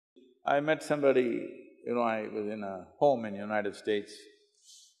I met somebody, I was in a home in United States,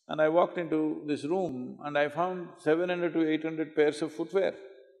 and I walked into this room and I found 700 to 800 pairs of footwear.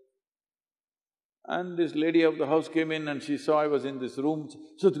 And this lady of the house came in and she saw I was in this room,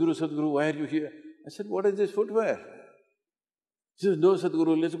 "Sadhguru, Sadhguru, why are you here?" I said, "What is this footwear?" She says, "No,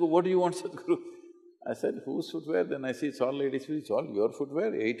 Sadhguru, let's go." "What do you want, Sadhguru?" I said, "Whose footwear?" Then I see it's all ladies' feet. "It's all your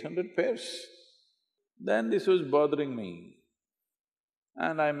footwear, 800 pairs." Then this was bothering me.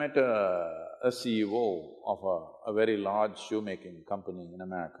 And I met a CEO of a very large shoemaking company in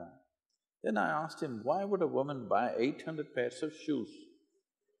America. Then I asked him, "Why would a woman buy 800 pairs of shoes?"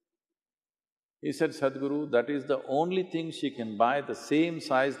 He said, "Sadhguru, that is the only thing she can buy the same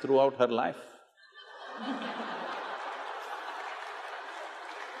size throughout her life."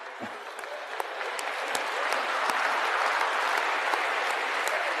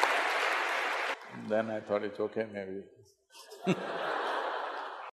 Then I thought it's okay, maybe